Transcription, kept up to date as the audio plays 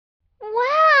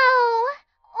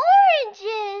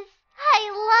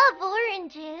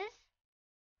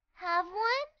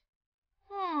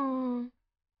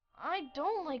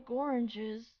like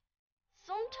oranges.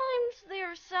 Sometimes they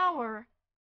are sour.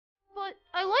 But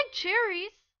I like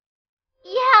cherries.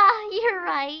 Yeah, you're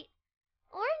right.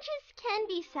 Oranges can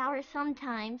be sour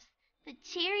sometimes, but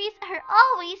cherries are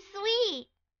always sweet.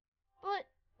 But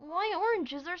why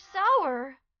oranges are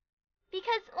sour?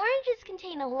 Because oranges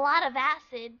contain a lot of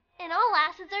acid, and all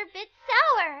acids are a bit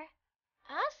sour.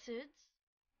 Acids?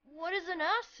 What is an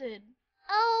acid?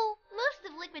 Oh, most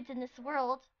of liquids in this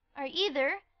world are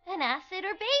either an acid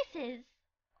or bases.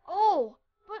 Oh,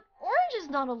 but orange is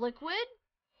not a liquid.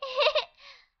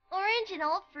 Orange and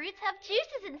all fruits have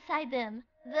juices inside them.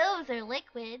 Those are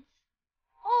liquids.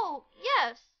 Oh,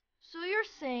 yes. So you're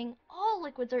saying all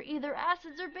liquids are either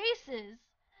acids or bases.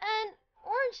 And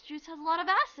orange juice has a lot of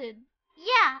acid.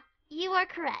 Yeah, you are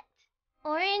correct.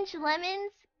 Orange,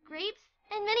 lemons, grapes,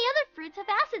 and many other fruits have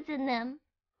acids in them.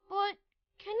 But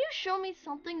can you show me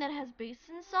something that has base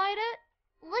inside it?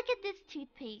 Look at this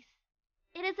toothpaste.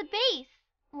 It is a base.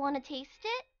 Want to taste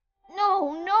it?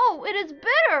 No, it is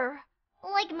bitter.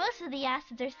 Like most of the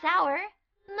acids are sour,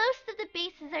 most of the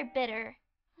bases are bitter.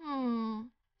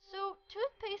 So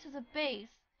toothpaste is a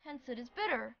base, hence it is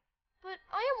bitter. But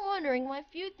I am wondering why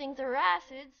few things are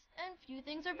acids and few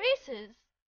things are bases.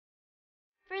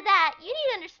 For that, you need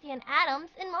to understand atoms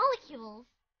and molecules.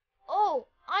 Oh,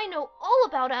 I know all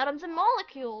about atoms and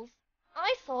molecules.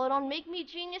 I saw it on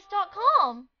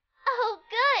MakeMeGenius.com. Oh,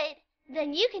 good.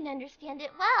 Then you can understand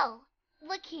it well.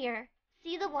 Look here.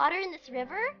 See the water in this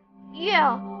river?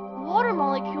 Yeah, water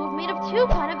molecules made of two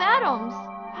kinds of atoms,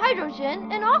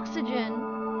 hydrogen and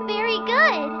oxygen. Very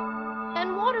good.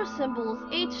 And water symbols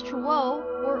H2O,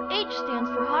 or H stands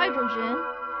for hydrogen,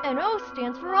 and O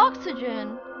stands for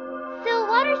oxygen. So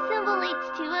water symbol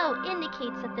H2O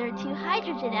indicates that there are two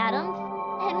hydrogen atoms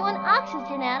and one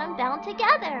oxygen atom bound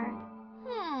together.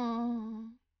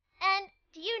 And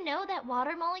do you know that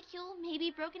water molecule may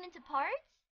be broken into parts?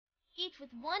 Each with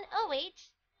one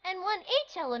OH and one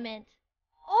H element.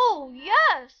 Oh,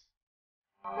 yes!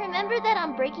 Remember that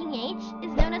on breaking H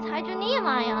is known as hydronium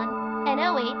ion, and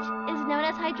OH is known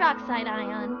as hydroxide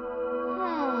ion.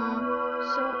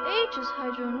 So H is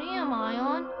hydronium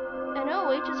ion, and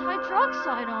OH is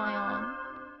hydroxide ion.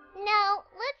 Now,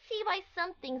 let's see why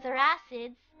some things are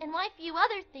acids and why few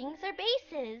other things are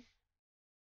bases.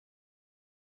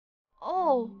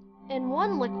 Oh, in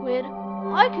one liquid,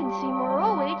 I can see more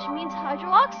OH means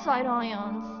hydroxide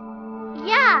ions.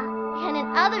 Yeah, and in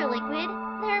other liquid,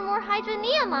 there are more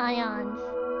hydronium ions.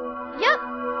 Yep,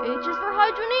 H is for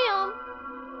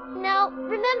hydronium. Now,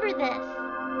 remember this.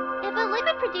 If a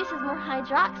liquid produces more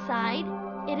hydroxide,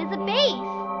 it is a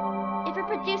base. If it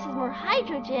produces more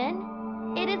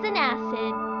hydrogen, it is an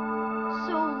acid.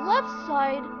 So left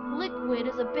side liquid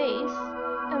is a base,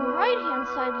 and right-hand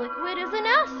side liquid is an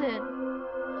acid.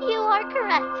 You are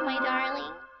correct, my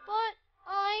darling. But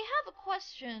I have a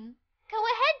question. Go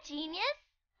ahead, genius.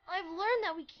 I've learned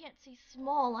that we can't see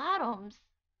small atoms.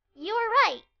 You are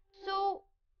right. So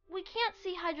we can't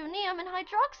see hydronium and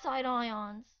hydroxide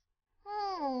ions.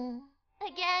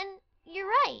 Again, you're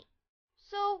right.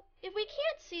 So if we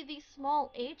can't see these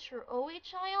small H or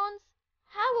OH ions,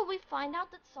 how will we find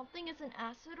out that something is an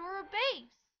acid or a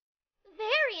base?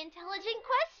 Very intelligent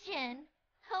question.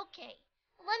 Okay,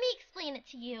 let me explain it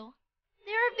to you.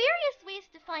 There are various ways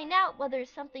to find out whether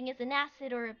something is an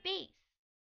acid or a base.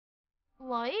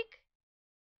 Like?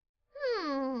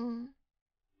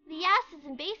 The acids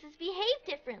and bases behave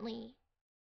differently.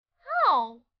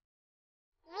 How?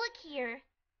 Look here.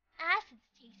 Acids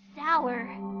taste sour.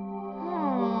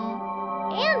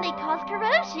 And they cause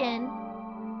corrosion.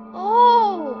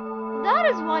 Oh, that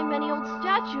is why many old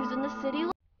statues in the city.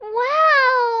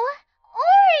 Wow!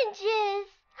 Oranges!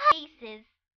 Bases.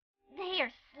 They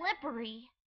are slippery.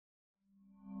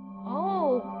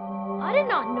 Oh, I did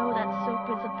not know that soap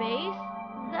is a base.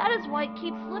 That is why it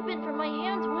keeps slipping from my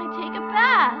hands when I take a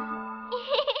bath.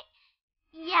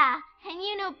 Yeah, and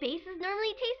you know bases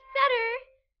normally taste better.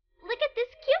 Look at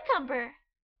this cucumber.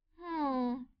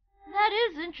 That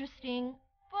is interesting.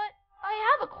 But I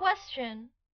have a question.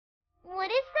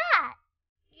 What is that?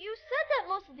 You said that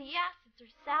most of the acids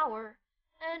are sour,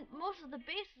 and most of the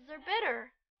bases are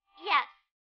bitter. Yes.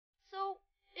 So,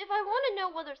 if I want to know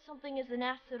whether something is an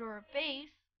acid or a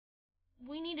base,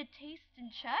 we need to taste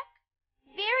and check?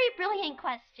 Very brilliant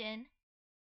question.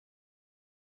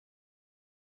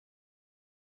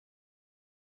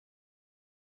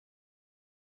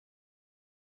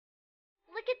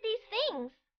 Look at these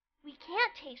things. We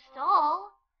can't taste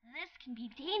all. This can be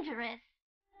dangerous.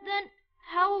 Then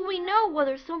how will we know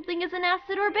whether something is an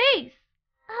acid or base?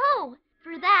 Oh,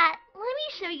 for that, let me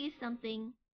show you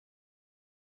something.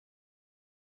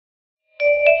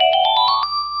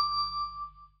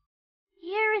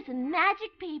 Here is a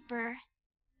magic paper.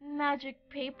 Magic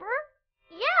paper?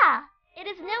 Yeah, it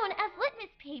is known as litmus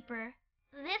paper.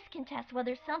 This can test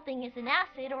whether something is an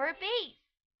acid or a base.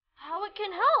 How it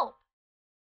can help?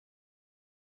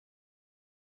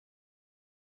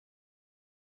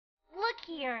 Look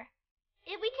here.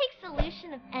 If we take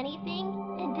solution of anything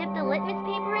and dip the litmus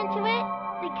paper into it,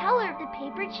 the color of the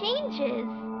paper changes.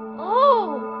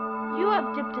 Oh, you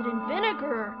have dipped it in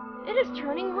vinegar. It is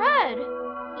turning red.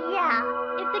 Yeah,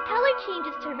 if the color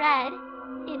changes to red,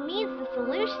 it means the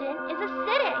solution is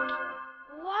acidic.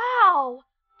 Wow!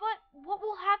 But what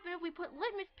will happen if we put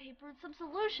litmus paper in some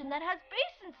solution that has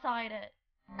base inside it?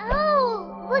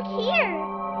 Oh, look here.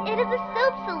 It is a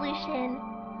soap solution.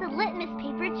 The litmus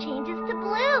paper changes to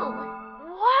blue.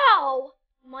 Wow!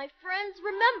 My friends,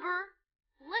 remember,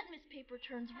 litmus paper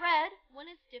turns red when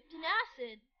it's dipped in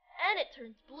acid, and it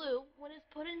turns blue when it's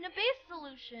put in a base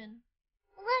solution.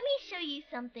 Let me show you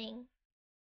something.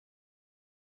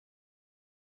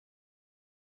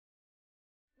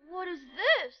 What is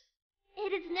this?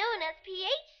 It is known as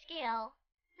pH scale.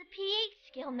 The pH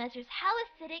scale measures how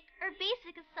acidic or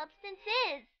basic a substance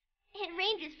is. It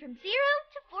ranges from 0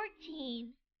 to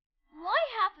 14. Why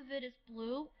half of it is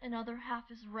blue and other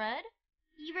half is red?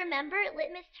 You remember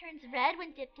litmus turns red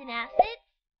when dipped in acids?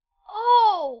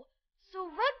 Oh, so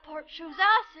red part shows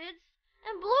acids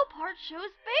and blue part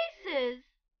shows bases.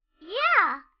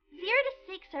 Yeah, 0 to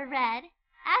 6 are red.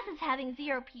 Acids having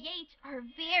 0 pH are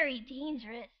very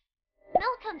dangerous.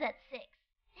 Milk comes at 6.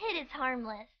 It is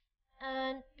harmless.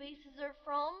 And bases are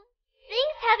from?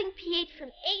 Things having pH from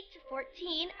 8 to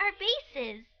 14 are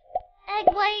bases.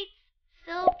 Egg whites,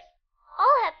 soaps,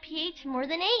 all have pH more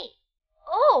than 8.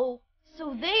 Oh,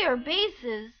 so they are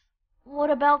bases. What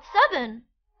about 7?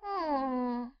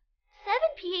 7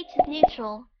 pH is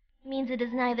neutral, means it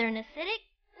is neither an acidic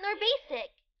nor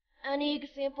basic. Any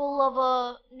example of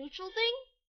a neutral thing?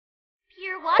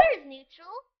 Pure water is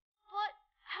neutral. But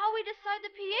how we decide the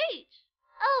pH?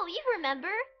 Oh, you remember,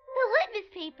 the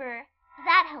litmus paper.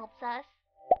 That helps us.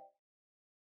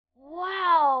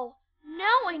 Wow,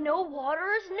 now I know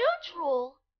water is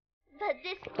neutral. But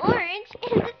this orange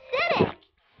is acidic.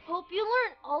 Hope you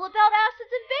learned all about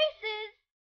acids and bases.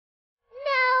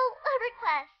 Now, a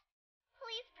request.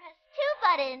 Please press 2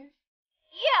 buttons.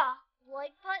 Yeah,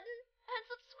 like button and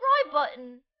subscribe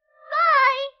button.